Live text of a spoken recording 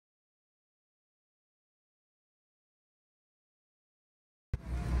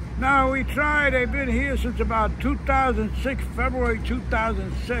No, we tried. They've been here since about 2006, February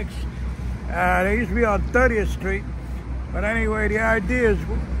 2006. They used to be on 30th Street. But anyway, the idea is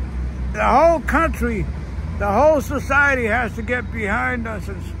the whole country, the whole society has to get behind us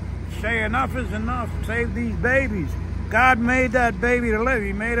and say enough is enough. Save these babies. God made that baby to live.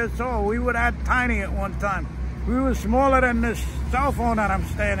 He made us all. We were that tiny at one time. We were smaller than this cell phone that I'm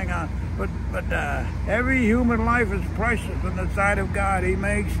standing on. But every human life is precious in the sight of God. He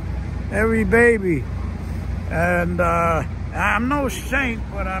makes every baby. And I'm no saint,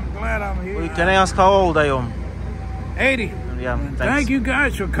 but I'm glad I'm here. Can I ask how old are you? 80. Yeah, thanks. Thank you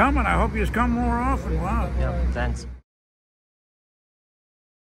guys for coming. I hope you come more often. Wow. Yeah, thanks.